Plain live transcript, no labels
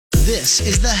This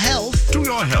is the Health To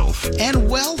Your Health and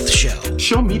Wealth Show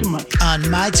Show Me the Money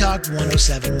on My Talk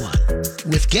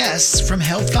 1071 with guests from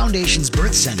Health Foundation's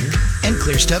Birth Center and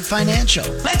ClearStep Financial.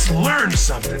 Let's learn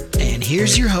something. And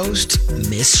here's your host,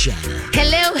 Miss Shannan.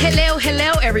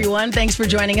 Hello, everyone. Thanks for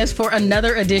joining us for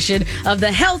another edition of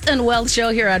the Health and Wealth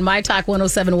Show here on My Talk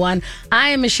 1071.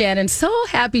 I am Miss Shannan. So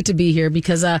happy to be here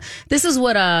because this is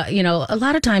what, a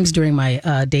lot of times during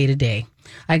my day-to-day,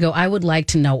 I go, I would like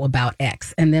to know about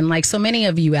X. And then like so many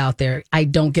of you out there, I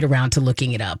don't get around to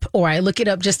looking it up. Or I look it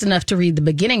up just enough to read the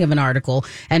beginning of an article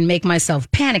and make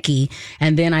myself panicky.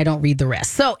 And then I don't read the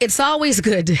rest. So it's always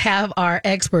good to have our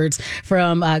experts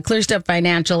from ClearStep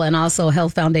Financial and also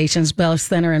Health Foundation's Birth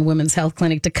Center and Women's Health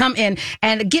Clinic to come in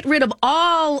and get rid of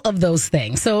all of those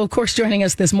things. So, of course, joining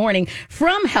us this morning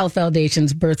from Health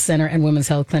Foundation's Birth Center and Women's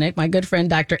Health Clinic, my good friend,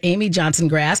 Dr. Amy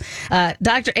Johnson-Grass.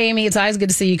 Dr. Amy, it's always good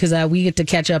to see you because we get to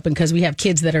catch up and because we have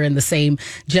kids that are in the same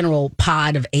general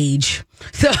pod of age.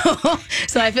 So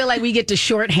I feel like we get to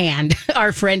shorthand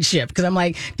our friendship because I'm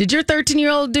like, did your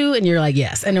 13-year-old do? And you're like,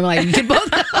 yes. And I'm like, we can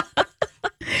both.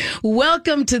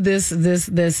 Welcome to this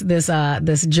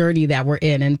journey that we're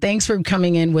in. And thanks for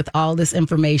coming in with all this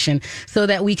information so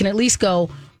that we can at least go,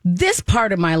 this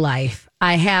part of my life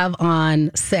I have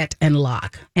on set and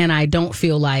lock, and I don't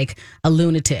feel like a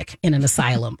lunatic in an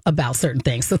asylum about certain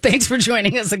things. So thanks for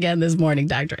joining us again this morning,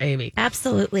 Dr. Amy.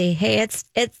 Absolutely. Hey, it's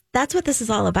that's what this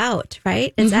is all about,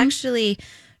 right? It's actually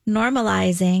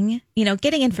normalizing,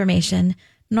 getting information,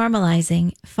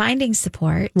 normalizing, finding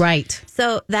support. Right.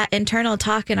 So that internal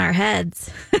talk in our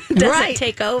heads doesn't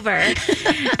take over.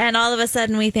 And all of a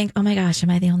sudden we think, oh my gosh, am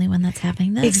I the only one that's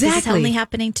having this? Exactly. This is only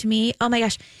happening to me. Oh my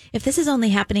gosh, if this is only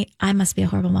happening, I must be a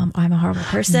horrible mom. I'm a horrible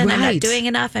person. Right. I'm not doing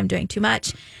enough. I'm doing too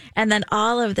much. And then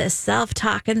all of this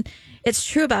self-talk. And it's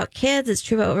true about kids. It's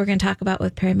true about what we're going to talk about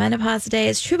with perimenopause today.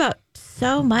 It's true about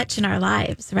so much in our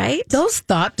lives, right? Those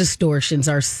thought distortions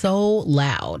are so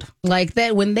loud. Like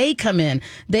that when they come in,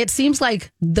 it seems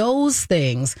like those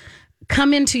things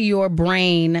come into your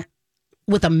brain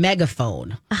with a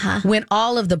megaphone when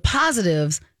all of the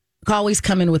positives always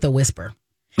come in with a whisper.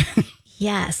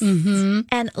 Yes.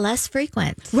 And less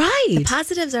frequent. Right. The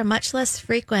positives are much less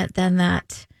frequent than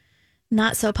that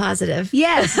not so positive.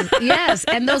 Yes.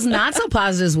 And those not so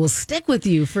positives will stick with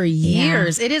you for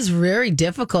years. Yeah. It is very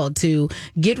difficult to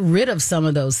get rid of some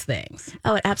of those things.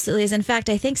 Oh, it absolutely is. In fact,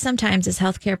 I think sometimes as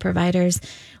healthcare providers,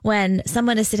 when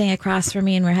someone is sitting across from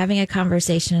me and we're having a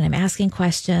conversation and I'm asking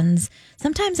questions,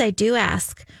 sometimes I do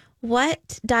ask,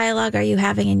 what dialogue are you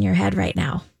having in your head right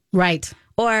now? Right.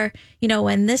 Or,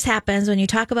 when this happens, when you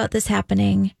talk about this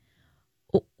happening,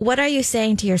 what are you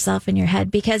saying to yourself in your head?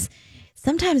 Because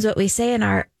sometimes what we say in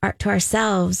our to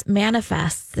ourselves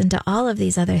manifests into all of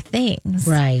these other things.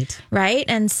 Right. Right.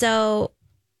 And so,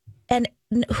 and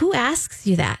who asks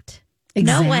you that?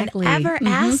 Exactly. No one ever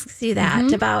asks you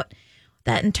that about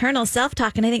that internal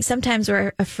self-talk. And I think sometimes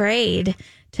we're afraid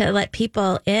to let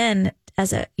people in as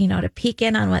to peek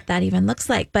in on what that even looks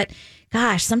like. But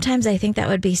gosh, sometimes I think that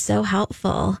would be so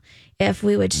helpful if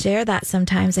we would share that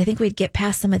sometimes. I think we'd get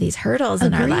past some of these hurdles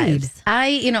in our lives.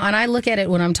 And I look at it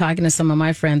when I'm talking to some of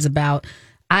my friends about,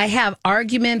 I have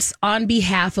arguments on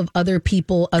behalf of other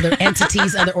people, other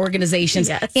entities, other organizations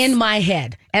in my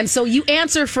head. And so you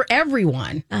answer for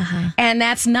everyone. And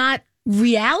that's not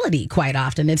reality quite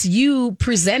often. It's you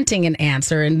presenting an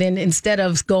answer. And then instead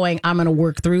of going, I'm going to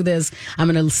work through this, I'm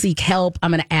going to seek help, I'm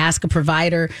going to ask a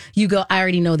provider, you go, I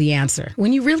already know the answer.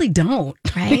 When you really don't.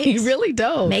 Right? You really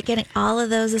don't. Making all of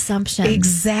those assumptions.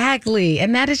 Exactly.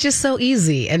 And that is just so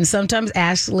easy. And sometimes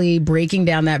actually breaking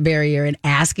down that barrier and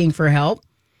asking for help,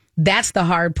 that's the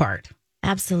hard part.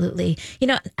 Absolutely.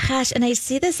 And I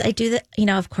see this, I do that,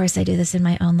 of course I do this in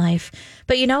my own life,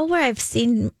 but where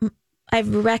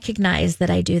I've recognized that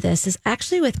I do this is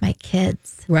actually with my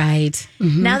kids. Right.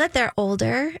 Now that they're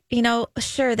older,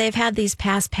 sure, they've had these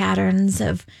past patterns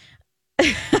of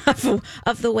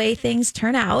the way things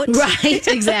turn out. Right.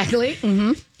 Exactly.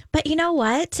 But you know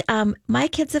what? My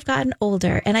kids have gotten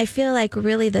older, and I feel like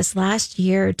really this last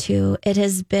year or two, it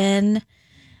has been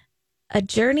a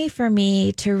journey for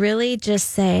me to really just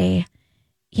say,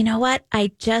 you know what?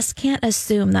 I just can't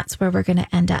assume that's where we're going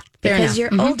to end up because you're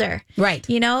older. Right.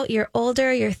 You're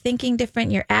older, you're thinking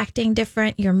different, you're acting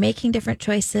different, you're making different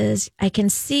choices. I can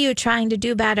see you trying to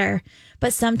do better,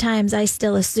 but sometimes I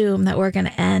still assume that we're going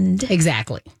to end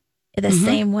exactly the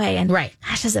same way. And right.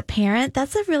 Gosh, as a parent,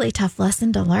 that's a really tough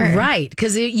lesson to learn. Right.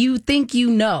 Because you think you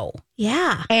know.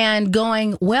 Yeah. And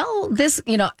going, well, this,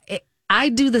 I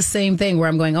do the same thing where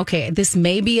I'm going, okay, this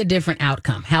may be a different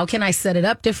outcome. How can I set it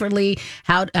up differently?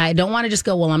 I don't want to just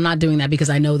go, well, I'm not doing that because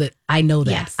I know that,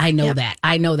 Yes. I know Yep. that,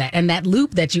 I know that. And that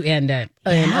loop that you end in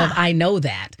of I know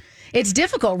that, it's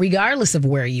difficult regardless of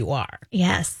where you are.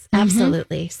 Yes,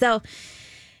 absolutely. So,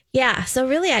 yeah. So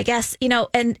really, I guess,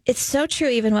 and it's so true,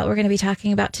 even what we're going to be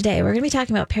talking about today. We're going to be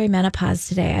talking about perimenopause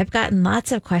today. I've gotten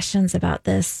lots of questions about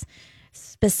this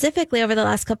specifically over the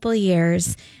last couple of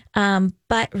years,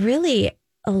 but really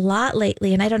a lot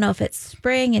lately. And I don't know if it's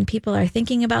spring and people are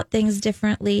thinking about things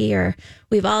differently, or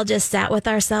we've all just sat with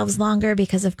ourselves longer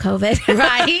because of COVID.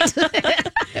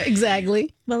 Right.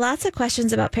 Exactly. Well, lots of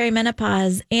questions about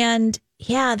perimenopause, and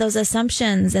yeah, those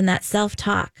assumptions and that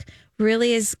self-talk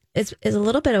really is a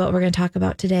little bit of what we're going to talk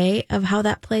about today, of how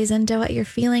that plays into what you're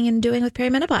feeling and doing with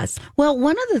perimenopause. Well,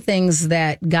 one of the things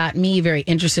that got me very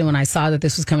interested when I saw that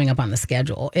this was coming up on the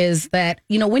schedule is that,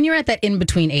 when you're at that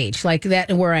in-between age, like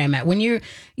that where I am at, when you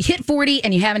hit 40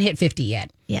 and you haven't hit 50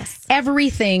 yet. Yes.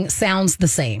 Everything sounds the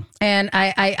same. And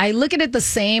I look at it the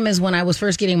same as when I was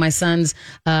first getting my son's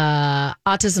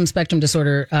autism spectrum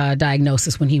disorder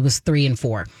diagnosis when he was 3 and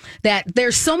 4. That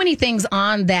there's so many things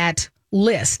on that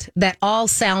list that all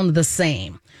sound the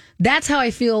same. That's how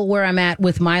I feel where I'm at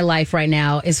with my life right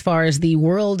now as far as the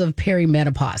world of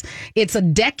perimenopause. It's a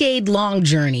decade-long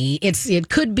journey. It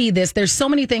could be this. There's so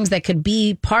many things that could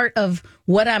be part of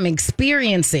what I'm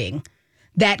experiencing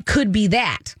that could be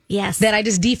that. Yes. That I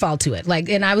just default to it.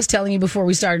 And I was telling you before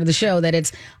we started the show that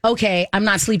it's, okay, I'm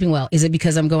not sleeping well. Is it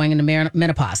because I'm going into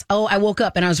menopause? Oh, I woke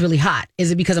up and I was really hot.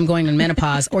 Is it because I'm going into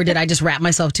menopause? Or did I just wrap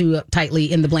myself too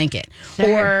tightly in the blanket?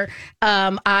 Sure. Or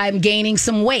I'm gaining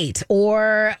some weight?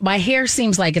 Or my hair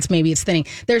seems like it's thinning.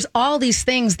 There's all these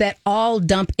things that all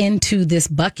dump into this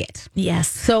bucket. Yes.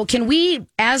 So can we,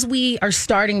 as we are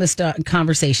starting this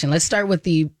conversation, let's start with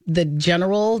the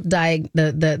general,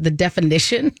 the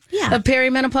definition of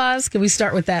perimenopause. Can we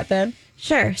start with that then?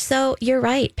 Sure. So you're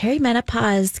right.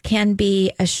 Perimenopause can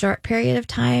be a short period of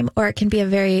time, or it can be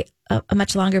a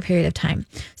much longer period of time.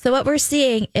 So what we're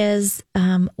seeing is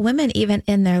women even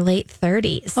in their late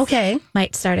 30s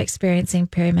might start experiencing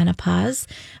perimenopause.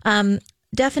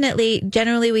 Definitely,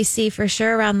 generally we see for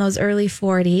sure around those early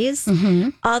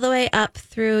 40s, all the way up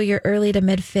through your early to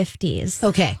mid 50s.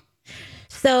 Okay.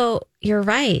 So you're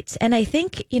right. And I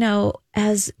think,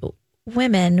 as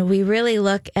women, we really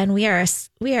look, and we are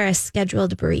a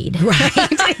scheduled breed. Right,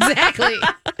 exactly.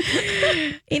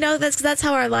 That's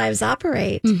how our lives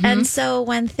operate. And so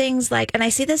when things like, and I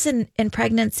see this in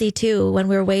pregnancy too, when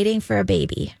we're waiting for a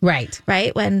baby. Right.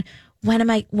 When am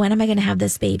I going to have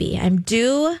this baby? I'm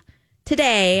due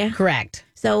today. Correct.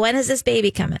 So when is this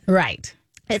baby coming? Right.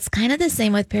 It's kind of the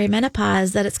same with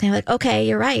perimenopause, that it's kind of like, okay,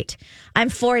 you're right. I'm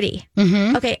 40.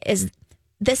 Okay,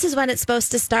 this is when it's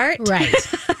supposed to start? Right.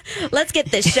 Let's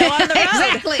get this show on the road.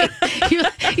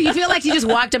 Exactly. You feel like you just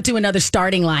walked up to another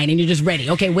starting line and you're just ready.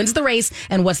 Okay, when's the race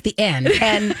and what's the end?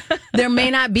 And there may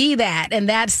not be that. And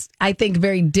that's, I think,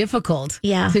 very difficult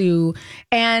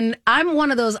and I'm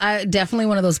one of those, definitely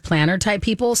one of those planner type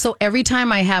people. So every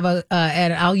time I have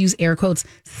and I'll use air quotes,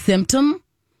 symptom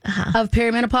of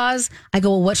perimenopause, I go,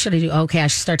 well, what should I do? Okay, I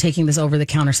should start taking this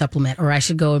over-the-counter supplement, or I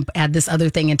should go and add this other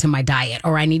thing into my diet,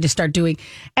 or I need to start doing,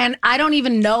 and I don't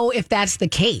even know if that's the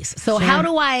case. So how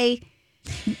do I,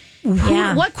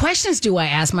 what questions do I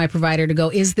ask my provider to go,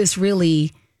 is this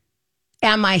really,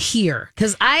 am I here?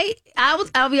 Because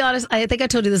I'll be honest, I think I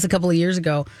told you this a couple of years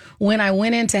ago, when I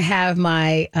went in to have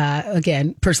my,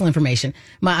 again, personal information,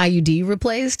 my IUD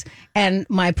replaced, and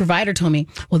my provider told me,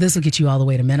 well, this will get you all the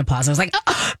way to menopause. I was like,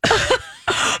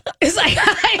 it's like,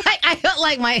 I felt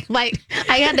like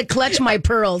I had to clutch my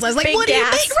pearls. I was like, Big what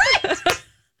gas. do you think? Right.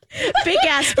 Big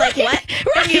gasp, like what?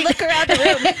 When you look around the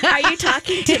room, are you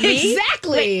talking to me?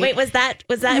 Exactly. Wait, was that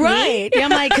right? me? Yeah, I'm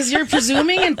like, because you're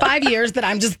presuming in 5 years that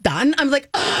I'm just done. I'm like,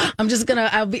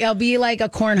 I'll be like a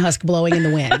corn husk blowing in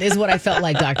the wind, is what I felt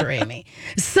like, Dr. Amy.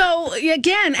 So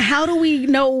again, how do we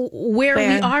know where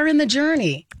we are in the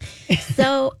journey?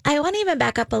 So I want to even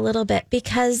back up a little bit,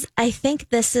 because I think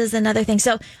this is another thing.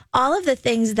 So all of the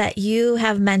things that you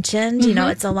have mentioned,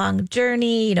 it's a long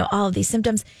journey, all of these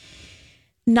symptoms.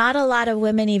 Not a lot of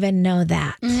women even know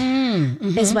that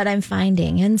is what I'm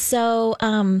finding. And so,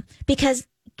 because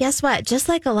guess what? Just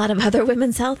like a lot of other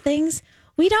women's health things,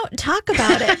 we don't talk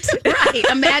about it. Right.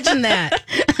 Imagine that.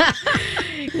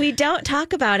 We don't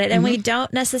talk about it, and we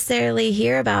don't necessarily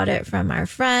hear about it from our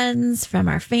friends, from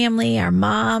our family, our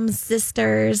moms,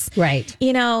 sisters. Right.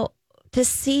 To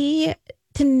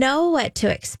know what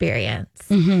to experience.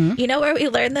 You know where we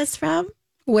learn this from?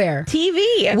 Where?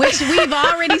 TV. Which we've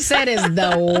already said is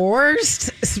the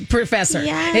worst professor.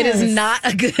 Yes. It is not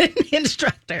a good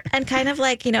instructor. And kind of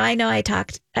like, I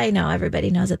know everybody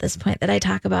knows at this point that I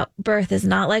talk about birth is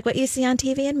not like what you see on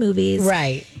TV and movies.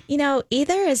 Right.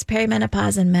 Either is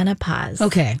perimenopause and menopause.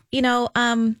 Okay.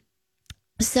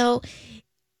 So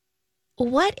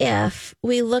what if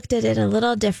we looked at it a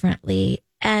little differently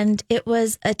and it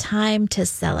was a time to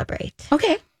celebrate?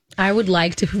 Okay. I would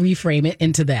like to reframe it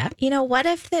into that. What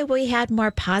if we had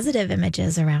more positive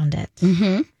images around it?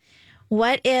 Mm-hmm.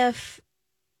 What if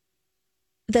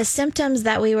the symptoms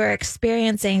that we were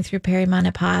experiencing through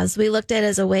perimenopause, we looked at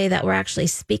as a way that were actually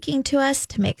speaking to us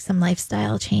to make some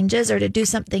lifestyle changes or to do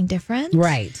something different?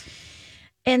 Right.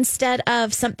 Instead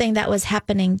of something that was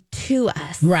happening to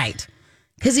us. Right.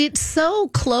 Because it's so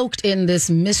cloaked in this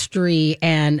mystery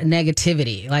and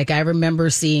negativity. Like I remember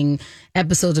seeing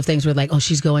episodes of things where like, oh,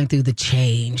 she's going through the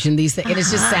change and these things. And it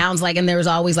just sounds like, and there was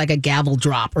always like a gavel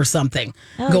drop or something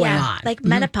going on. Like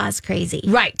menopause crazy.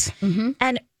 Right. Mm-hmm.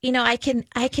 And,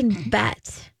 I can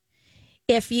bet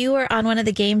if you were on one of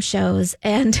the game shows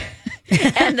and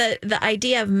the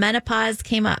idea of menopause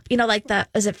came up, like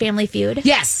is it Family Feud?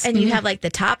 Yes. And you have like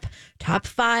the top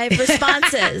 5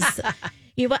 responses.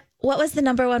 What was the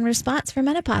number one response for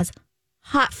menopause?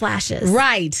 Hot flashes.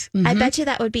 Right. Mm-hmm. I bet you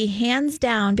that would be hands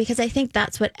down because I think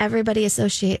that's what everybody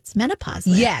associates menopause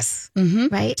with. Yes.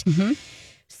 Mm-hmm. Right? Mm-hmm.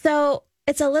 So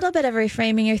it's a little bit of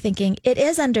reframing your thinking. It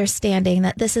is understanding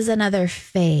that this is another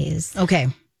phase. Okay.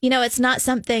 It's not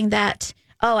something that,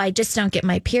 I just don't get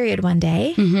my period one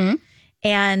day. Mm-hmm.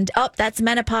 And, that's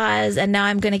menopause. And now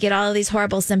I'm going to get all of these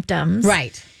horrible symptoms.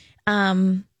 Right.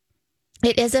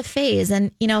 It is a phase.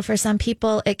 And, for some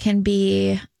people, it can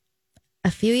be a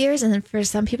few years. And then for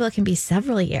some people, it can be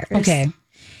several years. Okay.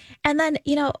 And then,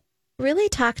 really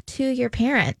talk to your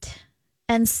parent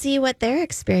and see what their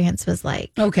experience was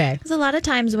like. Okay. Because a lot of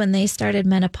times when they started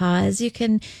menopause, you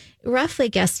can roughly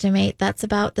guesstimate that's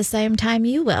about the same time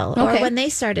you will. Okay. Or when they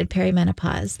started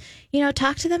perimenopause.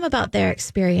 Talk to them about their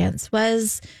experience.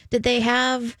 Did they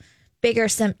have bigger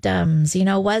symptoms?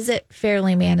 Was it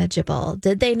fairly manageable?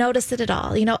 Did they notice it at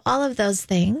all? All of those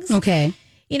things. Okay.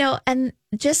 And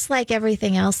just like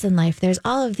everything else in life, there's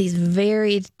all of these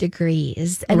varied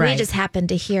degrees. And Right. we just happen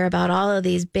to hear about all of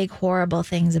these big, horrible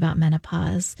things about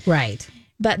menopause. Right.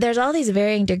 But there's all these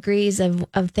varying degrees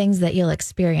of things that you'll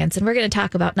experience. And we're going to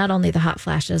talk about not only the hot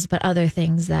flashes, but other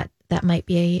things that might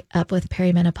be up with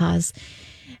perimenopause.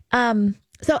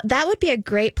 So that would be a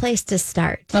great place to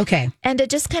start. Okay. And to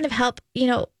just kind of help,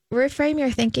 reframe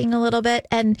your thinking a little bit.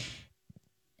 And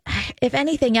if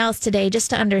anything else today, just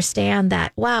to understand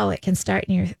that, wow, it can start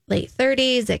in your late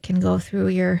 30s. It can go through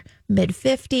your mid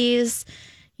 50s.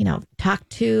 Talk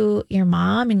to your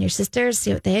mom and your sisters,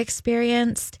 see what they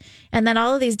experienced. And then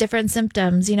all of these different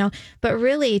symptoms, but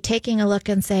really taking a look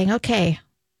and saying, okay,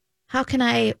 how can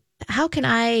I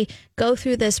go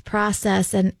through this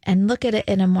process and look at it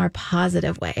in a more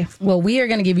positive way? Well, we are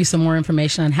going to give you some more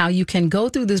information on how you can go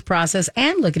through this process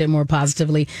and look at it more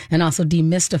positively and also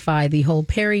demystify the whole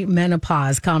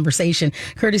perimenopause conversation,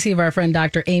 courtesy of our friend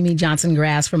Dr. Amy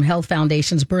Johnson-Grass from Health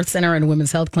Foundation's Birth Center and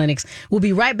Women's Health Clinics. We'll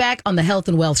be right back on the Health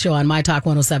and Wealth Show on My Talk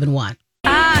 107.1.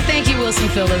 Thank you, Wilson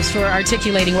Phillips, for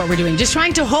articulating what we're doing. Just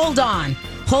trying to hold on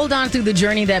through the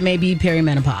journey that may be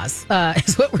perimenopause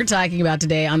is what we're talking about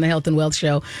today on the Health and Wealth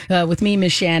Show with me,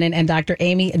 Ms. Shannan, and Dr.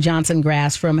 Amy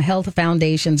Johnson-Grass from Health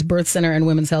Foundation's Birth Center and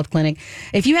Women's Health Clinic.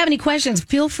 If you have any questions,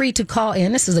 feel free to call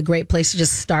in. This is a great place to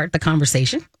just start the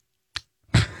conversation.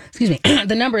 Excuse me.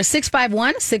 The number is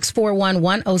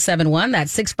 651-641-1071.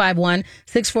 That's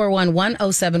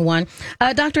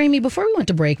 651-641-1071. Dr. Amy, before we went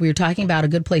to break, we were talking about a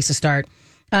good place to start.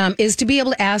 Is to be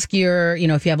able to ask your,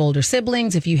 if you have older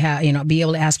siblings, if you have, be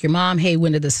able to ask your mom, hey,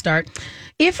 when did this start?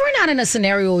 If we're not in a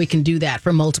scenario where we can do that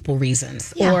for multiple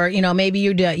reasons, or, maybe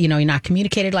you're not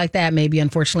communicated like that. Maybe,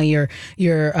 unfortunately,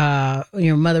 your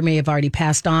mother may have already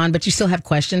passed on, but you still have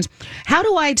questions. How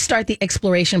do I start the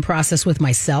exploration process with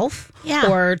myself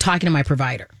or talking to my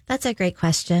provider? That's a great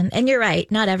question. And you're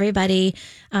right. Not everybody,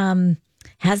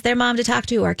 has their mom to talk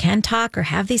to or can talk or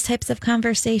have these types of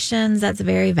conversations. That's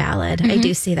very valid. Mm-hmm. I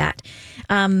do see that.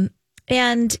 So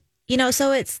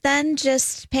it's then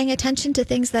just paying attention to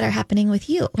things that are happening with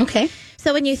you. Okay.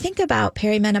 So when you think about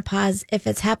perimenopause, if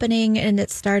it's happening and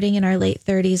it's starting in our late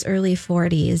 30s, early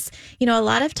 40s, a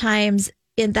lot of times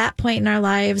in that point in our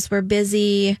lives, we're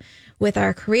busy with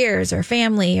our careers or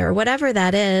family or whatever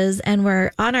that is, and we're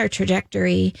on our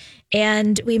trajectory,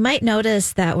 and we might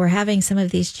notice that we're having some of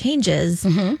these changes,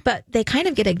 but they kind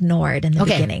of get ignored in the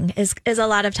beginning is a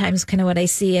lot of times kind of what I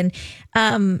see.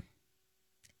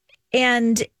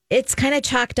 And it's kind of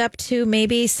chalked up to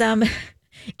maybe some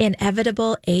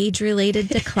inevitable age-related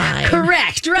decline.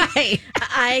 Correct, right.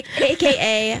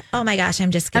 AKA, oh my gosh,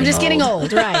 I'm just getting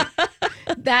old, right.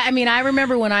 I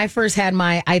remember when I first had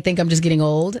I think I'm just getting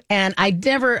old, and I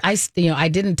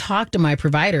didn't talk to my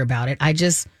provider about it. I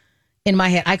just, in my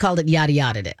head, I called it yada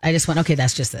yada it. I just went, okay,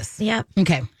 that's just this. Yep.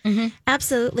 Okay.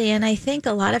 Absolutely. And I think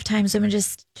a lot of times women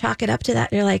just chalk it up to that.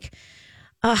 They're like,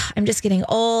 oh, I'm just getting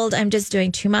old. I'm just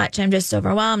doing too much. I'm just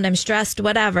overwhelmed. I'm stressed,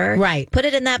 whatever. Right. Put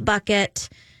it in that bucket,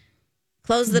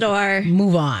 close the door,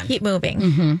 move on, keep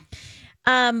moving.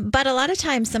 But a lot of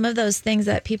times, some of those things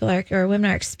that people or women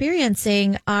are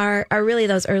experiencing are really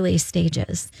those early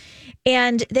stages,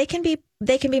 and they can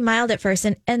be mild at first.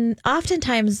 And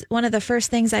oftentimes, one of the first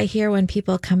things I hear when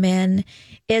people come in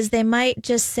is they might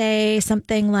just say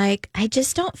something like, "I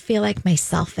just don't feel like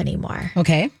myself anymore."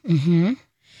 Okay.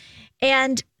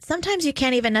 And sometimes you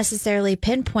can't even necessarily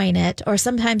pinpoint it, or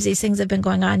sometimes these things have been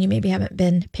going on. You maybe haven't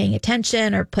been paying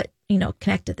attention or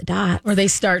connected the dots. Or they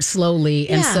start slowly.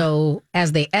 And Yeah. so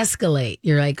as they escalate,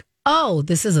 you're like, oh,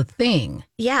 this is a thing.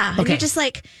 Yeah. And Okay. you're just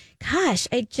like, gosh,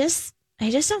 I just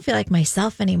don't feel like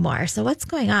myself anymore. So what's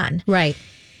going on? Right.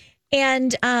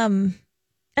 And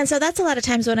so that's a lot of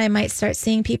times when I might start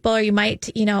seeing people, or you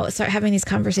might, start having these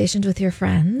conversations with your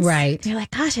friends. Right. You're like,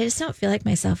 gosh, I just don't feel like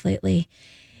myself lately.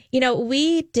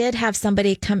 We did have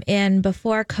somebody come in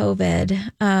before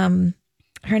COVID.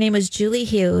 Her name was Julie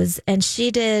Hughes, and she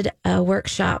did a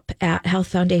workshop at Health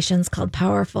Foundations called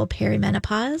Powerful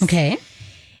Perimenopause. Okay.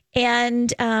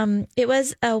 And it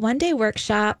was a one-day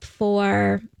workshop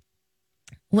for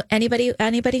anybody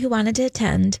who wanted to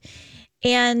attend.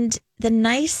 And the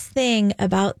nice thing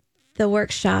about the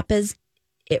workshop is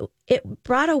it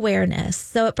brought awareness.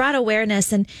 So it brought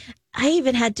awareness, and I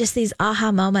even had just these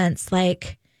aha moments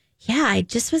like, yeah, I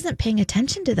just wasn't paying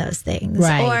attention to those things.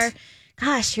 Right. Or,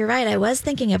 gosh, you're right. I was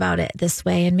thinking about it this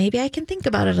way, and maybe I can think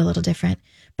about it a little different.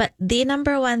 But the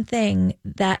number one thing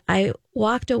that I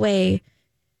walked away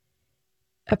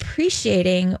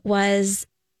appreciating was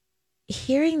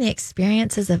hearing the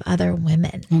experiences of other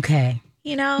women. Okay.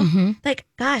 Like,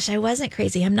 gosh, I wasn't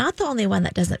crazy. I'm not the only one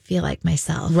that doesn't feel like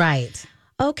myself. Right.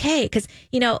 Okay. Because,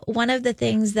 one of the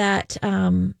things that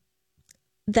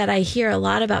I hear a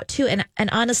lot about too, and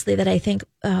honestly that I think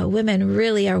women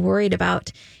really are worried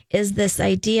about, is this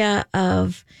idea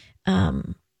of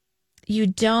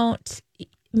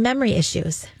memory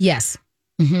issues. Yes.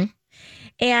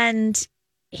 And,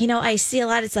 I see a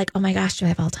lot, it's like, oh my gosh, do I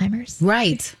have Alzheimer's?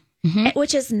 Right.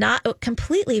 Which is not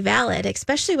completely valid,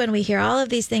 especially when we hear all of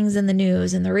these things in the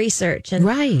news and the research and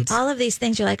Right. all of these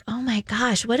things. You're like, oh my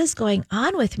gosh, what is going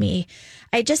on with me?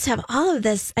 I just have all of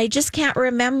this. I just can't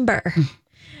remember.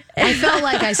 I felt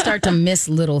like I start to miss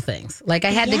little things. Like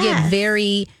I had to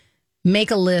get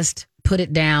make a list, put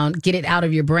it down, get it out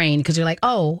of your brain, because you're like,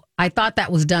 oh, I thought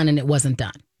that was done and it wasn't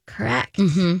done. Correct.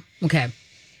 Okay.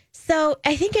 So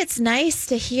I think it's nice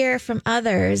to hear from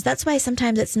others. That's why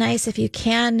sometimes it's nice if you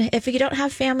don't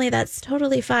have family, that's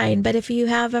totally fine. But if you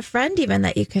have a friend even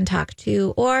that you can talk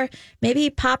to, or maybe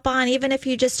pop on, even if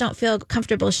you just don't feel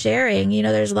comfortable sharing,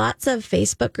 there's lots of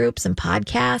Facebook groups and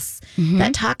podcasts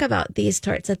that talk about these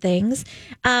sorts of things.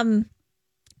 To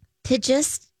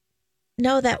just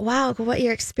know that, wow, what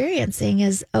you're experiencing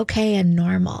is okay and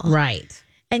normal. Right.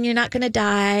 And you're not going to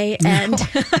die. And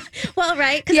well,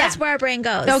 right. Because that's where our brain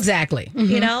goes. Exactly.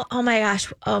 Oh my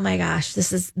gosh,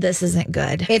 this isn't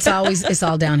good. It's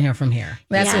all downhill from here.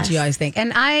 That's what you Yes. always think.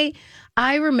 And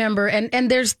I remember,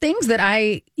 and there's things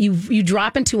that you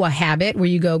drop into a habit where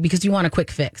you go because you want a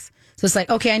quick fix. So it's like,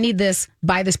 okay, I need this,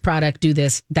 buy this product, do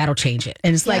this, that'll change it.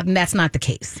 And it's like, that's not the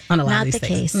case on a lot of these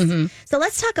things. Not the case. So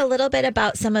let's talk a little bit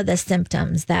about some of the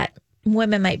symptoms that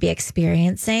women might be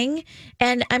experiencing.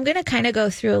 And I'm going to kind of go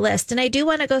through a list. And I do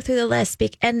want to go through the list.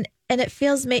 And it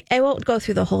feels, I won't go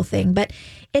through the whole thing, but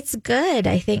it's good,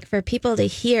 I think, for people to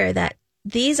hear that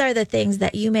these are the things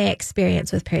that you may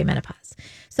experience with perimenopause.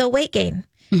 So weight gain,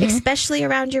 especially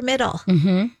around your middle,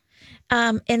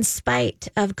 in spite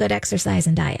of good exercise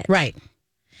and diet. Right.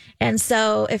 And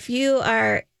so if you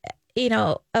are,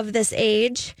 of this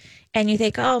age, and you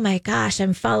think, oh my gosh,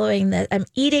 I'm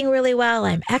eating really well,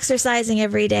 I'm exercising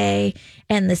every day,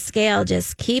 and the scale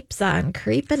just keeps on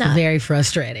creeping up. Very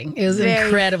frustrating. It was Very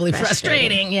incredibly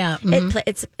frustrating. Yeah.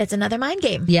 It's another mind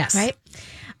game. Yes. Right?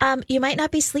 You might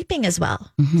not be sleeping as well.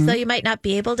 So you might not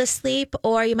be able to sleep,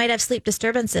 or you might have sleep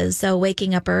disturbances. So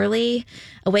waking up early,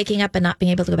 waking up and not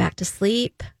being able to go back to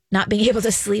sleep, not being able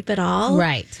to sleep at all.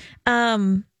 Right.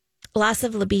 Loss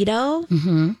of libido.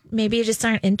 Maybe you just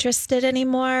aren't interested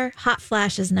anymore. Hot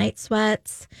flashes, night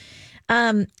sweats.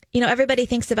 everybody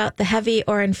thinks about the heavy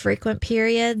or infrequent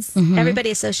periods.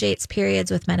 Everybody associates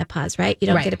periods with menopause, right? You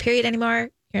don't get a period anymore,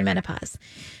 you're in menopause.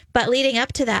 But leading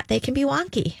up to that, they can be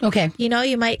wonky. Okay.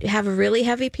 You might have really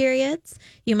heavy periods.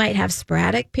 You might have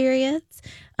sporadic periods.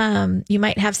 You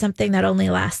might have something that only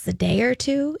lasts a day or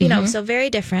two, so very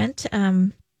different.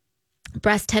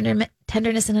 Breast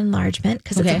tenderness and enlargement,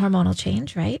 because it's a hormonal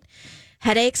change, right?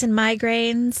 Headaches and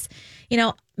migraines.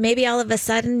 Maybe all of a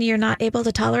sudden you're not able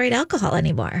to tolerate alcohol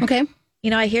anymore. Okay.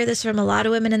 I hear this from a lot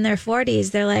of women in their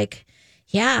 40s. They're like,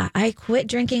 yeah, I quit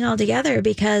drinking altogether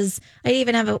because I'd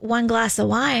even have one glass of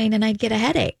wine and I'd get a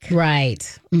headache.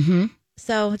 Right. Mm-hmm.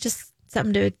 So just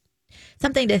something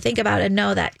to think about and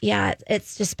know that,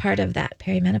 it's just part of that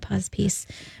perimenopause piece.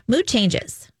 Mood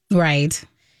changes. Right.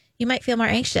 You might feel more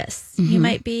anxious. You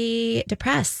might be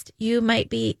depressed. You might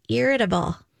be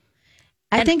irritable.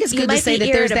 I think it's good to say that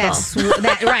there's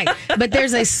that right, but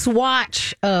there's a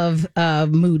swatch of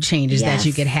mood changes that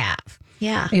you could have.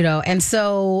 Yeah, and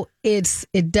so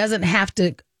it doesn't have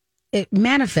to. It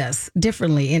manifests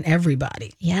differently in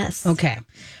everybody. Yes. Okay.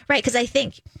 Right, because I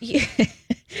think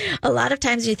a lot of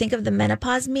times you think of the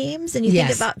menopause memes and you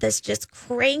think about this just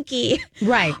cranky,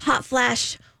 hot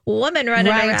flash woman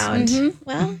running around.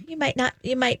 Well, you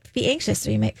might be anxious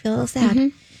or you might feel a little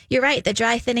sad. You're right. The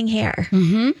dry, thinning hair.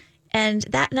 And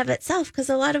that in of itself, because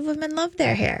a lot of women love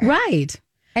their hair. Right.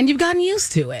 And you've gotten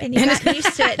used to it. And you've gotten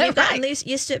used to it. You've gotten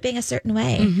used to it being a certain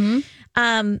way.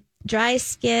 Dry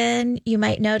skin, you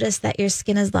might notice that your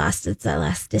skin has lost its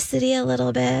elasticity a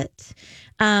little bit.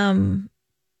 And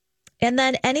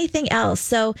then anything else.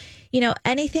 So,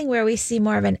 anything where we see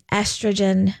more of an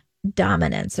estrogen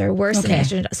dominance or worse than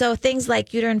estrogen. So things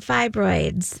like uterine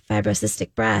fibroids,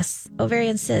 fibrocystic breasts,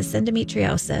 ovarian cysts,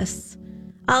 endometriosis.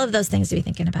 All of those things to be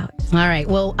thinking about. All right.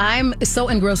 Well, I'm so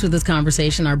engrossed with this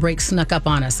conversation. Our break snuck up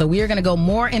on us. So we are going to go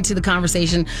more into the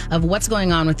conversation of what's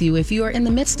going on with you if you are in the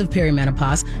midst of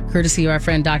perimenopause, courtesy of our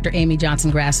friend Dr. Amy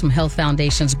Johnson-Grass from Health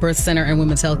Foundation's Birth Center and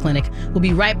Women's Health Clinic. We'll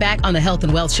be right back on the Health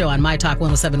and Wealth Show on My Talk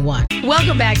 107.1.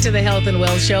 Welcome back to the Health and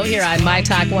Wealth Show here on My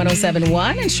Talk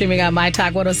 107.1 and streaming on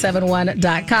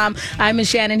MyTalk1071.com. I'm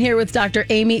Ms. Shannan here with Dr.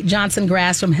 Amy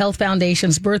Johnson-Grass from Health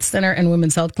Foundation's Birth Center and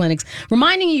Women's Health Clinics,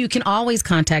 reminding you can always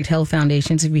contact Health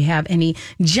Foundations if you have any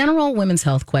general women's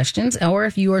health questions, or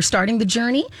if you are starting the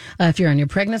journey, if you're on your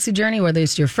pregnancy journey, whether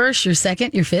it's your first, your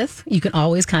second, your fifth, you can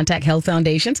always contact Health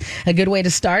Foundations. A good way to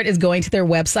start is going to their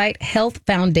website,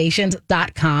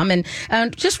 healthfoundations.com.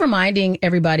 And just reminding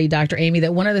everybody, Dr. Amy,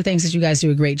 that one of the things that you guys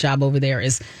do a great job over there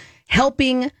is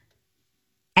helping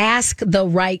ask the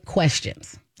right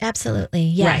questions. Absolutely.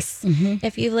 Yes. Right.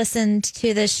 If you listened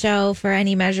to this show for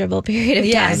any measurable period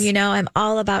of time, I'm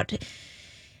all about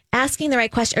asking the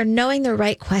right question or knowing the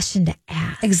right question to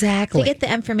ask. Exactly. To get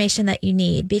the information that you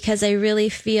need, because I really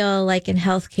feel like in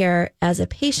healthcare as a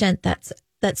patient, that's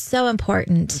so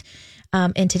important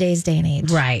in today's day and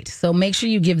age. Right. So make sure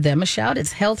you give them a shout.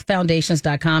 It's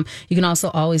healthfoundations.com. You can also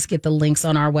always get the links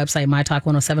on our website,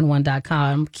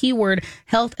 mytalk1071.com, keyword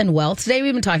health and wealth. Today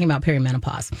we've been talking about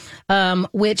perimenopause,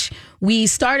 which we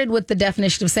started with the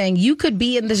definition of saying you could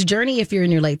be in this journey if you're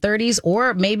in your late 30s,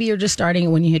 or maybe you're just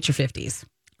starting when you hit your 50s.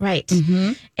 Right.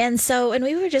 And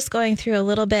we were just going through a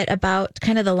little bit about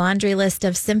kind of the laundry list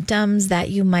of symptoms that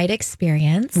you might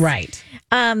experience. Right.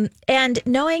 And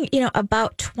knowing,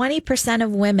 about 20%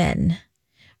 of women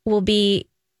will be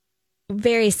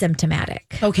very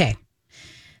symptomatic. Okay.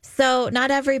 So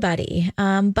not everybody,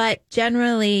 but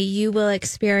generally you will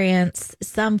experience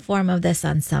some form of this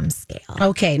on some scale.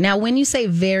 Okay. Now, when you say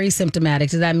very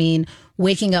symptomatic, does that mean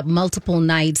waking up multiple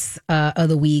nights of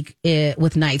the week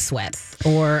with night sweats,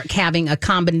 or having a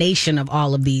combination of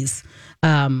all of these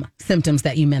symptoms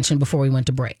that you mentioned before we went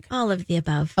to break? All of the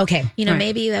above. Okay.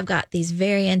 Maybe you have got these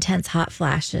very intense hot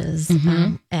flashes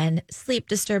and sleep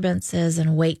disturbances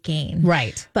and weight gain.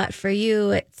 Right. But for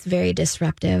you, it's very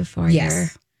disruptive for your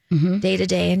day to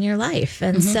day in your life.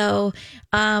 And so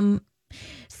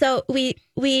we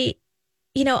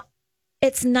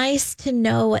it's nice to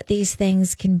know what these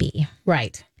things can be.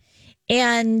 Right.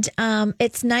 And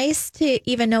it's nice to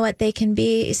even know what they can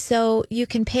be so you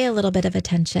can pay a little bit of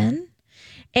attention.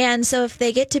 And so if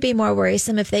they get to be more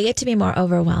worrisome, if they get to be more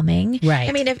overwhelming, right.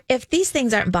 I mean, if these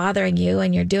things aren't bothering you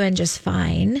and you're doing just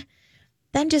fine,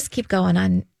 then just keep going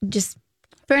on, just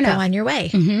go on your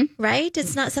way, right?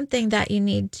 It's not something that you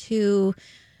need to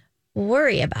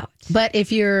worry about. But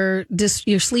if your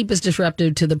sleep is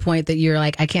disrupted to the point that you're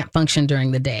like, I can't function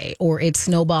during the day, or it's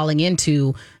snowballing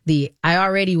into I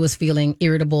already was feeling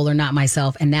irritable or not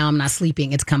myself, and now I'm not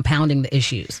sleeping, it's compounding the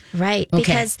issues. Right. Okay.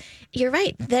 Because you're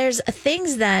right. There's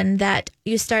things then that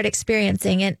you start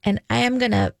experiencing, and I am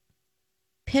going to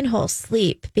pinhole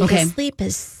sleep, because sleep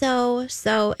is so,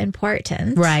 so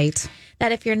important. Right.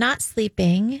 That if you're not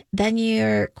sleeping, then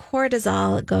your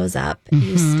cortisol goes up.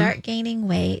 You start gaining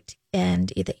weight,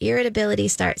 and the irritability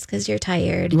starts because you're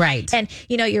tired. Right. And,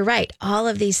 you're right. All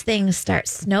of these things start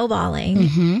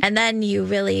snowballing. And then you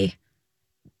really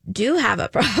do have a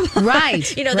problem. Right.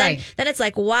 Then it's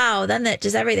like, wow, then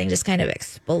everything just kind of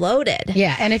exploded.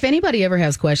 Yeah. And if anybody ever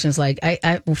has questions, like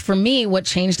for me, what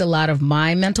changed a lot of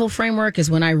my mental framework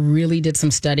is when I really did some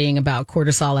studying about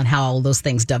cortisol and how all those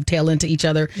things dovetail into each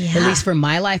other. Yeah. At least for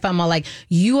my life, I'm all like,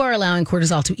 you are allowing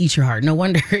cortisol to eat your heart. No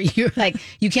wonder you're like,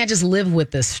 you can't just live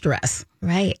with this stress.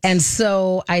 Right. And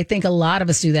so I think a lot of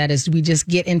us do that is we just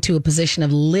get into a position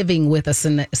of living with a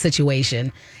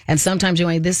situation. And sometimes you're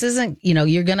like, this isn't,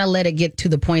 you're going to let it get to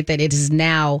the point that it is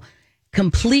now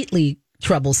completely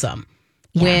troublesome.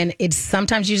 Yeah. When it's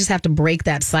sometimes you just have to break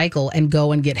that cycle and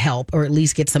go and get help, or at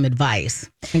least get some advice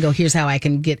and go, here's how I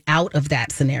can get out of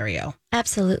that scenario.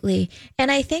 Absolutely. And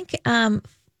I think,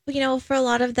 for a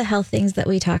lot of the health things that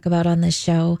we talk about on this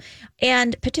show,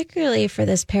 and particularly for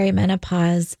this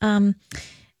perimenopause,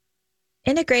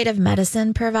 integrative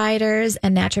medicine providers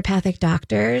and naturopathic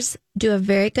doctors do a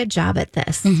very good job at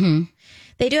this.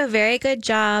 They do a very good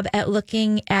job at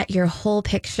looking at your whole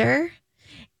picture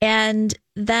and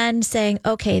then saying,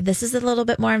 okay, this is a little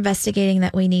bit more investigating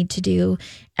that we need to do.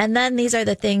 And then these are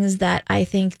the things that I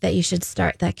think that you should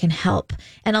start that can help.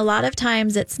 And a lot of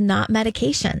times it's not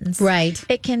medications. Right.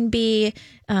 It can be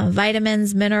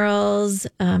vitamins, minerals,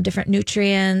 different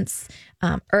nutrients,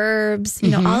 herbs,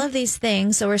 all of these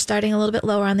things. So we're starting a little bit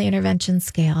lower on the intervention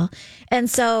scale. And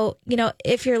so,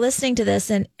 if you're listening to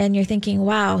this and you're thinking,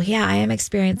 wow, yeah, I am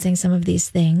experiencing some of these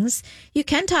things, you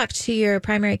can talk to your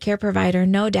primary care provider,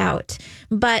 no doubt.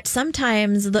 But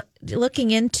sometimes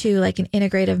looking into like an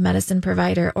integrative medicine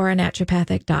provider or a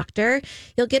naturopathic doctor,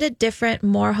 you'll get a different,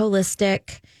 more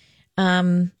holistic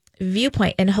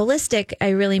viewpoint. And holistic, I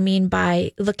really mean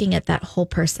by looking at that whole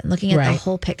person, looking at the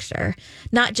whole picture,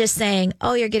 not just saying,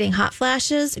 oh, you're getting hot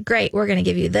flashes. Great. We're going to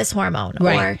give you this hormone.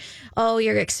 Or, oh,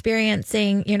 you're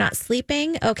not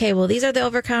sleeping. Okay. Well, these are the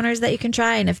over-counters that you can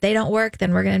try. And if they don't work,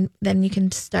 then then you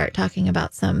can start talking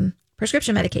about some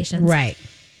prescription medications. Right.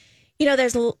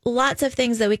 There's lots of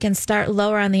things that we can start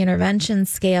lower on the intervention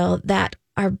scale that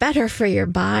are better for your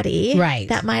body. Right.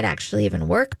 That might actually even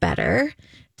work better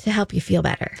to help you feel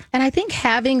better. And I think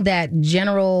having that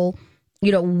general,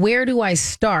 where do I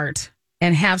start,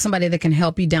 and have somebody that can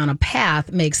help you down a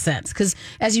path makes sense. Because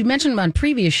as you mentioned on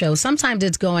previous shows, sometimes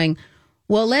it's going,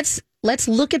 well, let's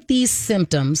look at these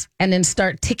symptoms and then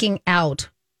start ticking out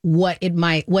what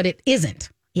it isn't.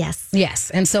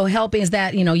 Yes. And so helping is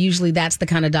that, usually that's the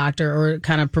kind of doctor or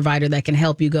kind of provider that can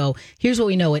help you go, here's what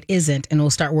we know it isn't, and we'll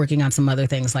start working on some other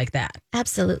things like that.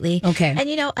 Absolutely. Okay.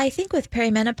 And, I think with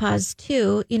perimenopause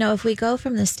too, if we go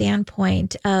from the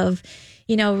standpoint of,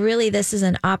 really this is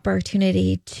an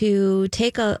opportunity to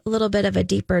take a little bit of a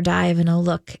deeper dive and a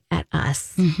look at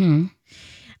us.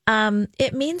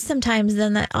 It means sometimes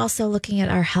then that also looking at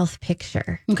our health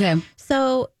picture. Okay.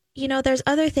 So, there's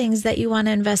other things that you want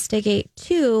to investigate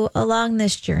too along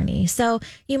this journey. So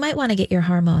you might want to get your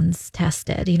hormones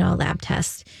tested, a lab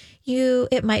test.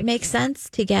 It might make sense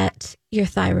to get your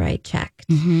thyroid checked.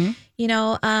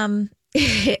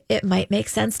 It might make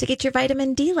sense to get your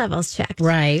vitamin D levels checked.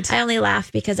 Right. I only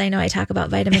laugh because I know I talk about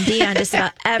vitamin D on just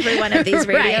about every one of these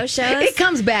radio shows. It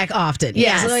comes back often.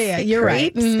 Yes. Oh, yeah, you're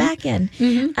right. Creeps back in.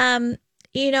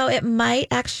 It might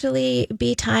actually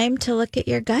be time to look at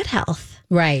your gut health.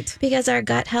 Right. Because our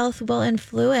gut health will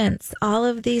influence all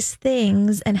of these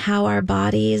things and how our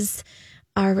body is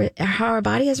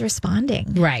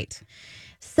responding. Right.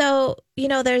 So,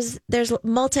 there's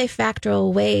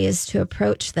multifactorial ways to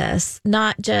approach this,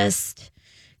 not just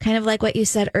kind of like what you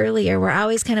said earlier. We're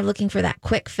always kind of looking for that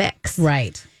quick fix.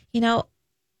 Right.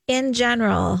 In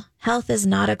general, health is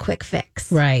not a quick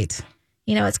fix. Right.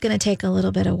 It's going to take a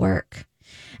little bit of work.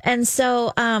 And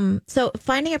so,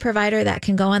 finding a provider that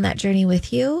can go on that journey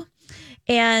with you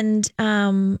and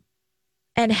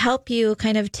help you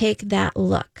kind of take that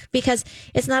look, because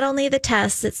it's not only the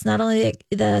tests, it's not only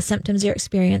the symptoms you're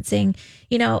experiencing,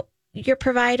 your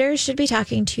provider should be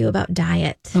talking to you about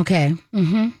diet. Okay.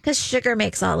 Because sugar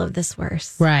makes all of this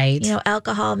worse. Right.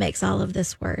 Alcohol makes all of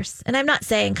this worse. And I'm not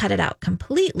saying cut it out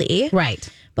completely. Right.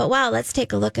 But wow, let's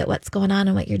take a look at what's going on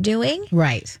and what you're doing.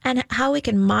 Right. And how we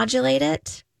can modulate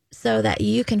it so that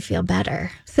you can feel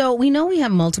better. So we know we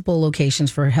have multiple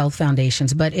locations for health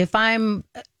foundations, but if I'm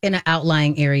in an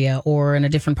outlying area or in a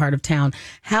different part of town,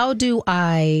 how do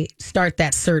I start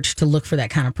that search to look for that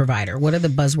kind of provider? What are the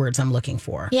buzzwords I'm looking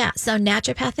for? Yeah, so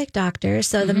naturopathic doctors,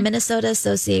 so the Minnesota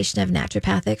Association of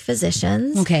Naturopathic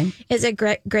Physicians is a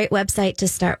great website to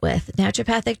start with.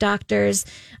 Naturopathic doctors,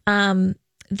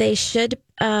 they should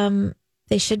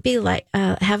be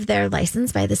have their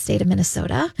license by the state of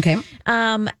Minnesota. Okay.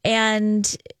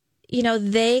 And,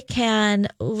 they can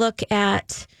look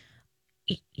at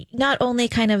not only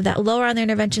kind of that lower on the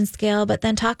intervention scale, but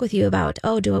then talk with you about,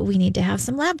 do we need to have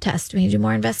some lab tests? Do we need to do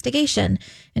more investigation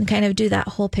and kind of do that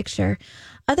whole picture?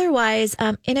 Otherwise,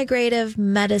 integrative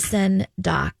medicine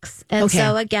docs. And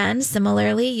so again,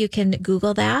 similarly, you can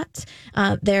Google that.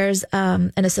 There's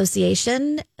an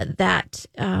association that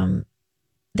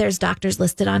there's doctors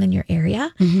listed on in your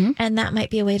area, and that might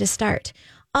be a way to start.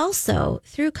 Also,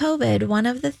 through COVID, one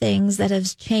of the things that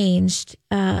has changed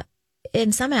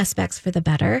in some aspects for the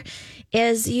better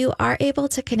is you are able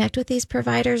to connect with these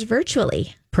providers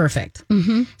virtually. Perfect.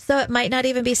 So it might not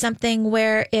even be something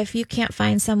where if you can't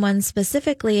find someone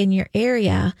specifically in your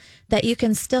area, that you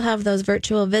can still have those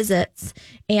virtual visits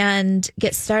and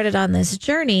get started on this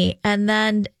journey. And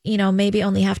then, maybe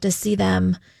only have to see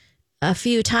them a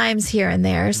few times here and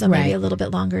there. So maybe a little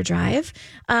bit longer drive.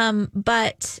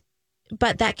 But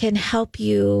that can help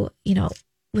you,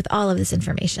 with all of this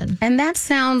information. And that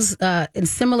sounds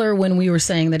similar when we were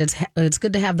saying that it's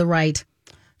good to have the right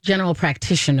general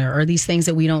practitioner, or these things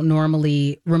that we don't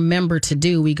normally remember to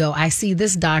do. We go, I see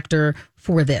this doctor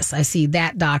for this. I see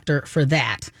that doctor for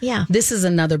that. Yeah. This is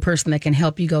another person that can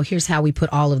help you go, here's how we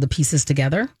put all of the pieces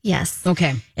together. Yes.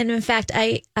 Okay. And in fact,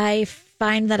 I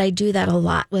find that I do that a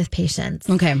lot with patients.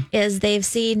 Okay. Is they've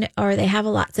seen, or they have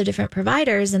lots of different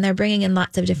providers and they're bringing in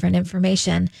lots of different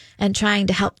information and trying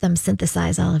to help them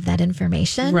synthesize all of that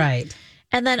information. Right.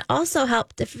 And then also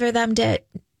help for them to,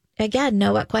 again,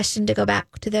 know what question to go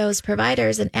back to those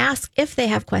providers and ask if they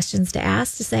have questions to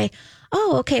ask, to say,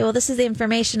 oh, okay, well, this is the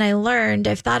information I learned.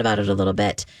 I've thought about it a little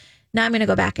bit. Now I'm going to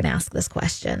go back and ask this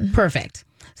question. Perfect.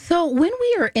 So when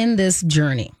we are in this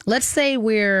journey, let's say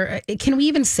can we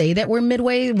even say that we're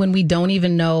midway when we don't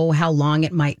even know how long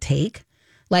it might take?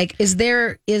 Like, is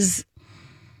there in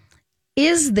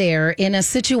a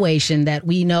situation that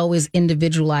we know is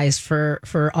individualized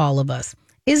for all of us,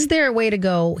 is there a way to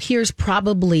go, here's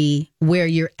probably where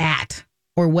you're at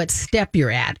or what step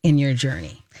you're at in your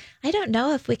journey? I don't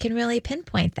know if we can really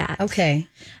pinpoint that. Okay.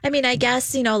 I mean, I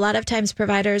guess, a lot of times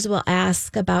providers will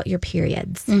ask about your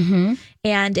periods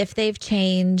and if they've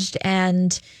changed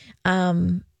and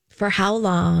for how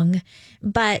long.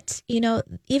 But,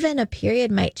 even a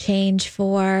period might change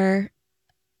for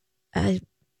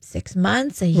 6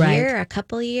 months, a year, a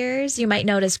couple years. You might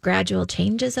notice gradual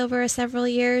changes over several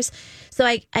years. So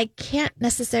I can't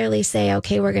necessarily say,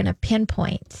 okay, we're going to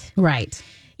pinpoint. Right.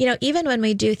 Even when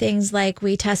we do things like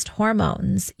we test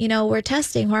hormones, we're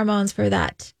testing hormones for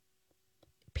that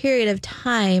period of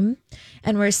time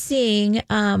and we're seeing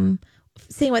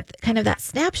what kind of that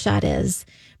snapshot is.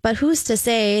 But who's to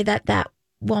say that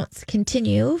won't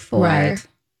continue for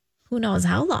who knows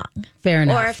how long? Fair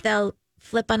enough. Or if they'll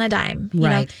flip on a dime.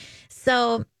 Right.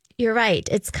 So you're right.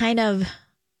 It's kind of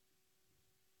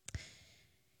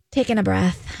taking a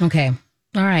breath. Okay.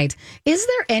 All right. Is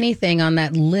there anything on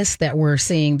that list that we're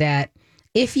seeing that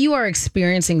if you are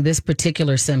experiencing this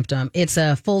particular symptom, it's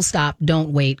a full stop,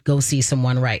 don't wait, go see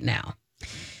someone right now?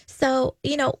 So,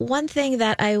 one thing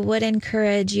that I would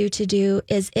encourage you to do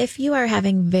is if you are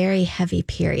having very heavy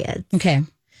periods. Okay.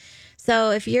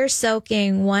 So if you're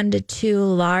soaking 1 to 2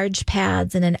 large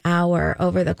pads in an hour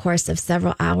over the course of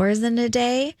several hours in a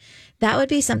day, that would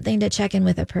be something to check in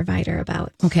with a provider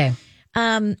about. Okay.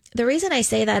 The reason I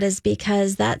say that is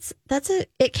because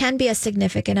it can be a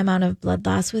significant amount of blood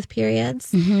loss with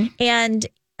periods. And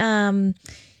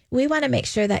we want to make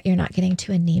sure that you're not getting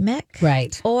too anemic.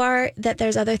 Right. Or that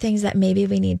there's other things that maybe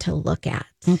we need to look at.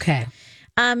 Okay.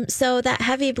 So that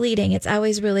heavy bleeding, it's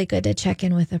always really good to check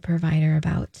in with a provider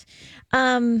about.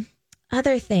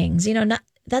 Other things,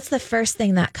 that's the first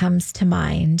thing that comes to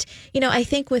mind. I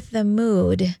think with the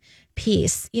mood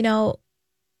piece,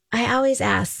 I always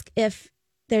ask if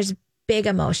there's big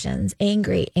emotions,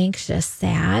 angry, anxious,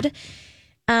 sad,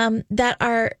 that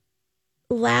are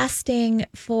lasting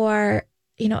for,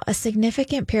 a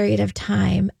significant period of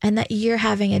time and that you're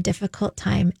having a difficult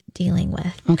time dealing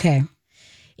with. Okay.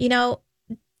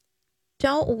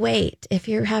 Don't wait if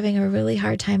you're having a really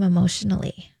hard time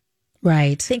emotionally.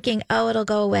 Right. Thinking, oh, it'll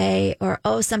go away or,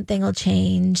 oh, something will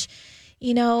change.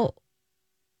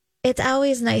 It's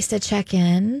always nice to check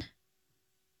in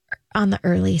on the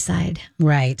early side.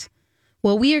 Right.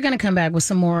 Well, we are going to come back with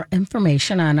some more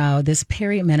information on this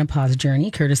perimenopause journey,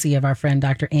 courtesy of our friend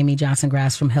Dr. Amy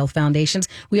Johnson-Grass from Health Foundations.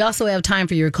 We also have time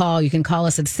for your call. You can call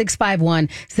us at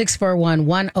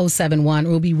 651-641-1071.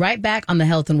 We'll be right back on the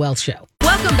Health and Wealth Show.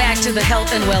 Welcome back to the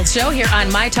Health and Wealth Show here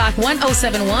on My Talk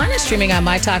 1071, streaming on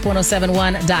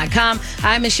mytalk1071.com.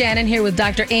 I'm Ms. Shannan here with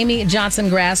Dr. Amy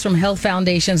Johnson-Grass from Health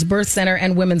Foundations Birth Center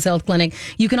and Women's Health Clinic.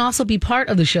 You can also be part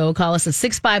of the show. Call us at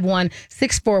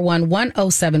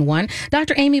 651-641-1071.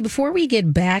 Dr. Amy, before we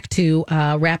get back to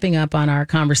wrapping up on our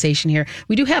conversation here,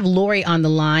 we do have Lori on the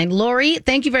line. Lori,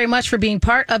 thank you very much for being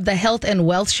part of the Health and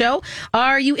Wealth Show.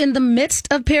 Are you in the midst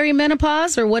of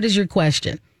perimenopause, or what is your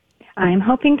question? I'm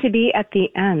hoping to be at the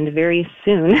end very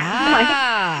soon.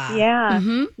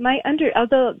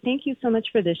 Although thank you so much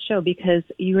for this show, because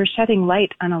you are shedding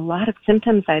light on a lot of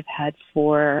symptoms I've had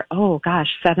for,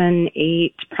 7,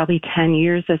 8, probably 10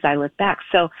 years as I look back.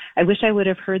 So I wish I would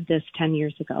have heard this 10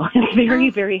 years ago. It's very,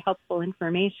 very helpful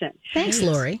information. Thanks,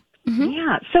 Lori. Mm-hmm.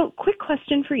 Yeah. So quick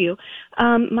question for you.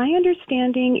 My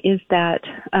understanding is that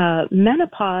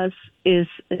menopause is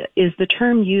the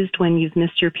term used when you've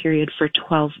missed your period for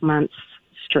 12 months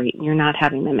straight and you're not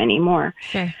having them anymore.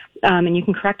 Sure. And you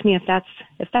can correct me if that's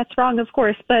wrong, of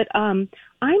course. But I'm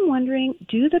wondering,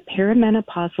 do the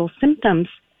perimenopausal symptoms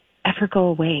ever go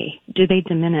away? Do they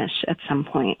diminish at some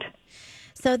point?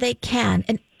 So they can.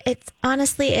 And it's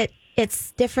honestly,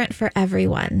 it's different for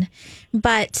everyone.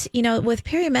 But, with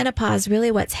perimenopause,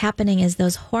 really what's happening is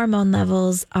those hormone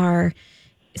levels are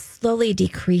slowly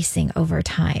decreasing over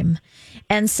time.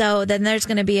 And so then there's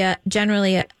going to be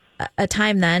generally a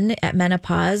time then at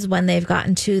menopause when they've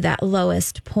gotten to that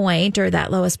lowest point, or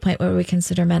that lowest point where we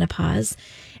consider menopause.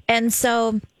 And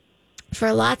so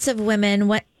for lots of women,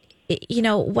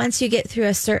 once you get through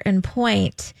a certain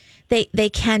point, they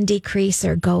can decrease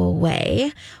or go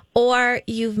away. Or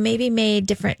you've maybe made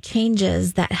different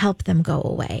changes that help them go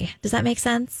away. Does that make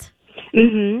sense?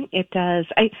 Mm-hmm, it does.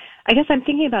 I guess I'm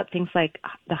thinking about things like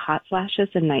the hot flashes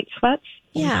and night sweats.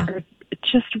 Yeah. Which are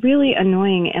just really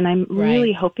annoying, and I'm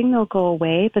really hoping they'll go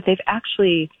away, but they've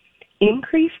actually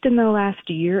increased in the last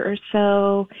year or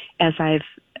so as I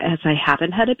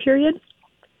haven't had a period.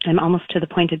 I'm almost to the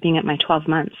point of being at my 12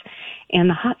 months. And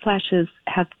the hot flashes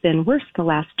have been worse the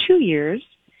last 2 years.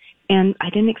 And I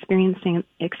didn't experience them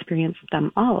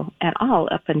at all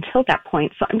up until that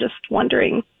point. So I'm just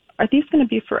wondering, are these going to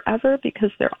be forever? Because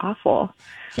they're awful.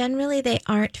 Generally, they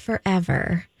aren't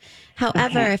forever.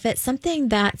 However, if it's something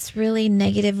that's really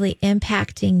negatively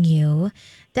impacting you,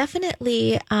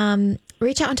 definitely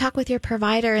reach out and talk with your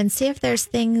provider and see if there's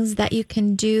things that you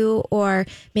can do, or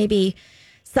maybe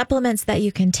supplements that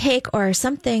you can take, or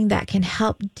something that can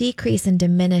help decrease and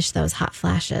diminish those hot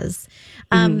flashes.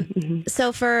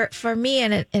 So for me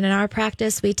and in our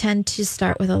practice, we tend to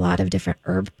start with a lot of different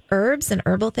herbs and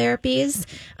herbal therapies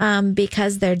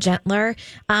because they're gentler.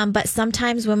 But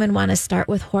sometimes women want to start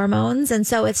with hormones. And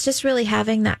so it's just really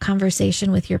having that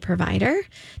conversation with your provider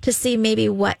to see maybe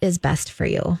what is best for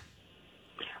you.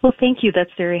 Well, thank you.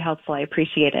 That's very helpful. I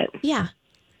appreciate it. Yeah.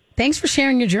 Thanks for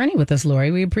sharing your journey with us,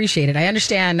 Lori. We appreciate it. I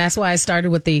understand. That's why I started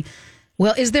with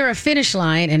is there a finish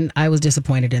line? And I was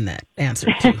disappointed in that answer,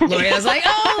 too. Lori, I was like,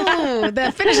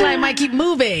 the finish line might keep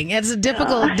moving. It's a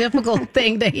difficult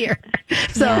thing to hear.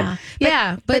 So,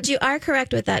 But you are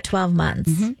correct with that 12 months.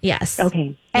 Mm-hmm. Yes.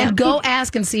 Okay. And go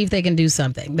ask and see if they can do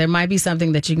something. There might be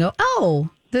something that you can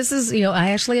go, this is, I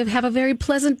actually have a very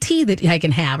pleasant tea that I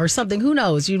can have, or something. Who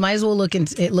knows? You might as well look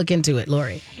into it,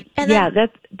 Lori. And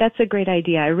that's a great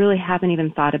idea. I really haven't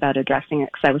even thought about addressing it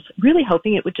because I was really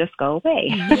hoping it would just go away.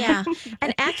 Yeah.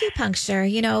 And acupuncture,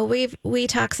 we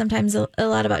talk sometimes a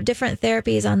lot about different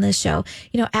therapies on this show.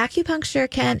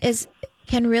 Acupuncture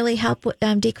can really help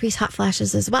decrease hot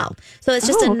flashes as well. So it's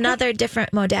just another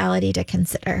different modality to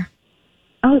consider.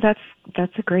 Oh, that's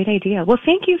a great idea. Well,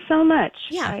 thank you so much.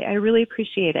 Yeah. I really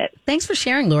appreciate it. Thanks for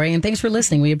sharing, Lori, and thanks for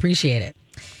listening. We appreciate it.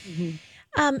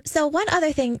 Mm-hmm. So one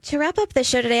other thing, to wrap up the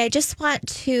show today, I just want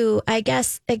to,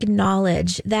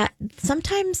 acknowledge that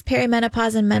sometimes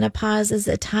perimenopause and menopause is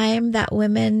a time that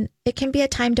it can be a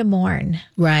time to mourn.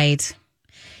 Right.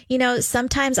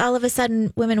 Sometimes all of a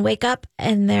sudden women wake up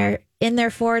and they're in their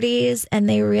 40s and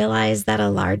they realize that a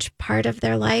large part of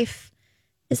their life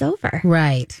is over.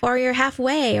 Right. Or you're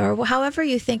halfway, or however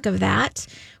you think of that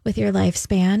with your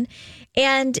lifespan.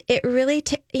 And it really,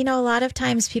 a lot of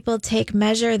times people take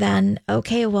measure then,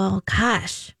 okay, well,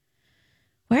 gosh,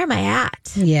 where am I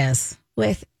at? Yes.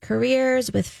 With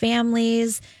careers, with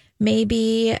families,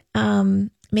 maybe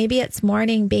it's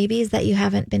mourning babies that you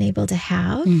haven't been able to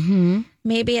have. Mm-hmm.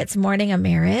 Maybe it's mourning a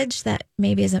marriage that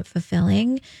maybe isn't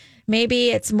fulfilling.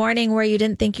 Maybe it's morning where you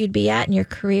didn't think you'd be at in your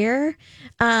career.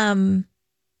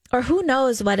 Or who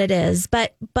knows what it is.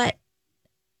 But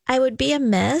I would be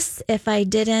amiss if I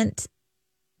didn't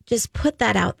just put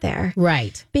that out there.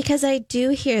 Right. Because I do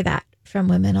hear that from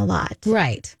women a lot.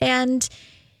 Right. And,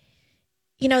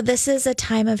 this is a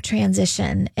time of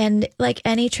transition. And like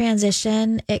any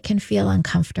transition, it can feel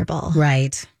uncomfortable.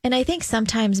 Right. And I think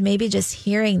sometimes maybe just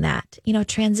hearing that,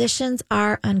 transitions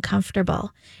are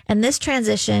uncomfortable. And this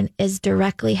transition is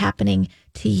directly happening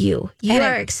to you. You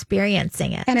are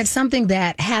experiencing it. And it's something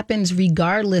that happens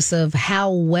regardless of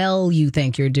how well you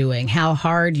think you're doing, how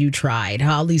hard you tried,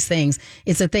 all these things.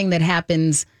 It's a thing that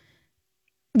happens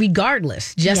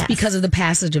regardless, just because of the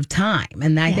passage of time.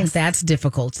 And I think that's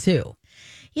difficult too.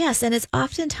 Yes. And it's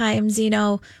oftentimes, we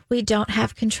don't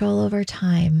have control over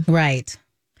time. Right.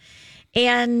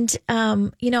 And,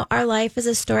 our life is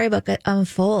a storybook. It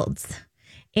unfolds.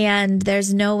 And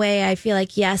there's no way I feel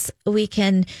like, yes, we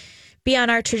can be on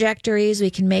our trajectories, we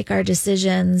can make our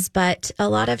decisions. But a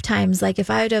lot of times, like if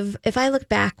I look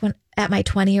back at my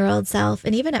 20-year-old self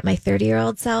and even at my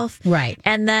 30-year-old self. Right.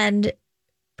 And then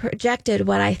projected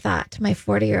what I thought my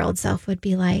 40-year-old self would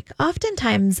be like.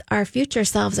 Oftentimes, our future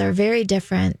selves are very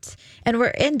different, and we're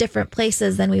in different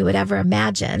places than we would ever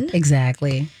imagine.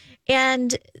 Exactly.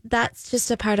 And that's just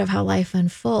a part of how life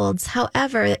unfolds.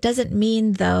 However, it doesn't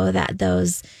mean, though, that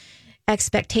those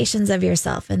expectations of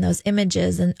yourself and those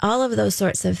images and all of those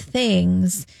sorts of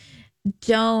things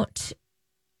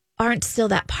aren't still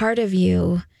that part of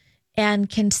you and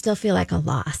can still feel like a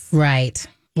loss. Right.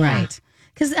 Yeah. Right.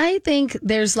 Because I think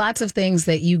there's lots of things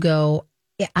that you go,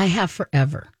 I have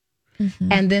forever.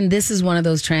 Mm-hmm. And then this is one of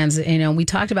those we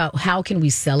talked about how can we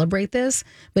celebrate this,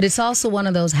 but it's also one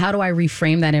of those, how do I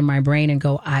reframe that in my brain and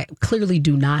go, I clearly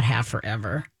do not have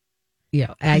forever.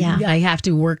 I have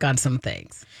to work on some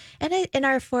things. And in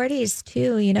our 40s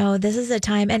too, this is a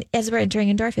time, and as we're entering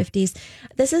into our 50s,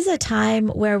 this is a time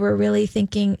where we're really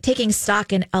taking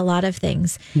stock in a lot of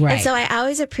things. Right. And so I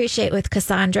always appreciate with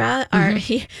Cassandra, our,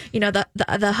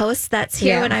 the host that's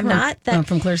here when I'm not,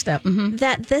 from Clear Step,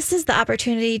 that this is the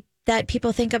opportunity that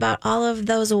people think about all of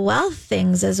those wealth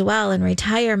things as well, and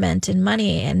retirement and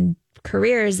money and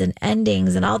careers and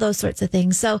endings and all those sorts of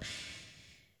things. So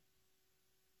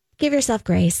give yourself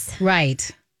grace.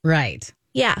 Right.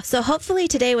 Yeah. So hopefully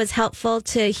today was helpful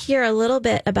to hear a little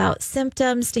bit about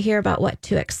symptoms, to hear about what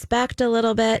to expect a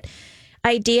little bit,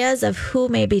 ideas of who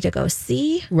maybe to go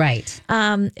see. Right.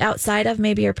 Outside of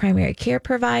maybe your primary care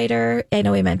provider. I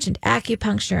know we mentioned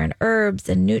acupuncture and herbs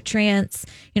and nutrients.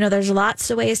 There's lots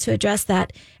of ways to address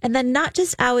that. And then not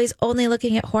just always only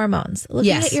looking at hormones,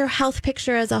 looking at your health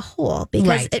picture as a whole,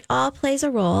 because it all plays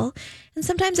a role. And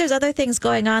sometimes there's other things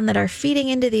going on that are feeding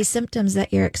into these symptoms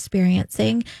that you're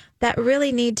experiencing that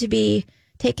really need to be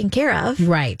taken care of.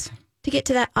 Right. To get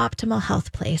to that optimal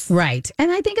health place. Right.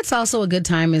 And I think it's also a good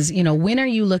time is, when are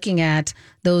you looking at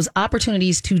those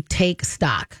opportunities to take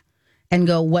stock and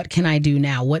go, what can I do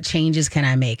now? What changes can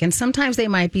I make? And sometimes they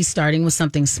might be starting with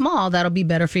something small that'll be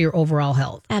better for your overall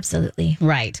health. Absolutely.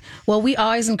 Right. Well, we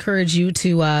always encourage you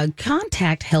to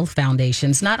contact health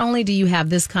foundations. Not only do you have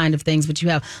this kind of things, but you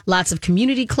have lots of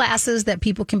community classes that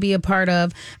people can be a part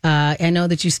of. I know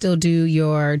that you still do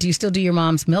do you still do your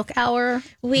mom's milk hour?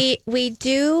 We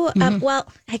do. Well,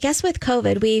 I guess with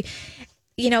COVID,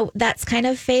 that's kind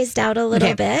of phased out a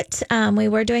little bit. We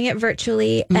were doing it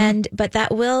virtually, but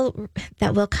that will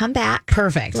come back.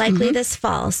 Perfect. Likely this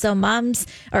fall. So moms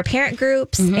or parent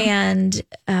groups and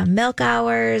milk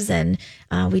hours, and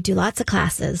we do lots of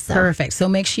classes. So. Perfect. So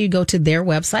make sure you go to their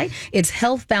website. It's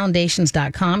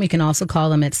healthfoundations.com. You can also call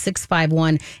them at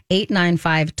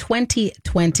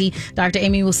 651-895-2020. Dr.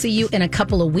 Amy, we'll see you in a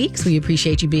couple of weeks. We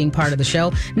appreciate you being part of the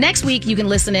show. Next week, you can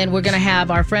listen in. We're going to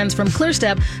have our friends from Clear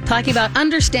Step talking about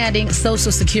understanding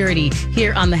Social Security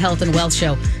here on the Health and Wealth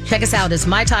Show. Check us out. It's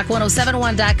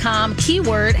mytalk1071.com,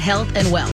 keyword health and wealth.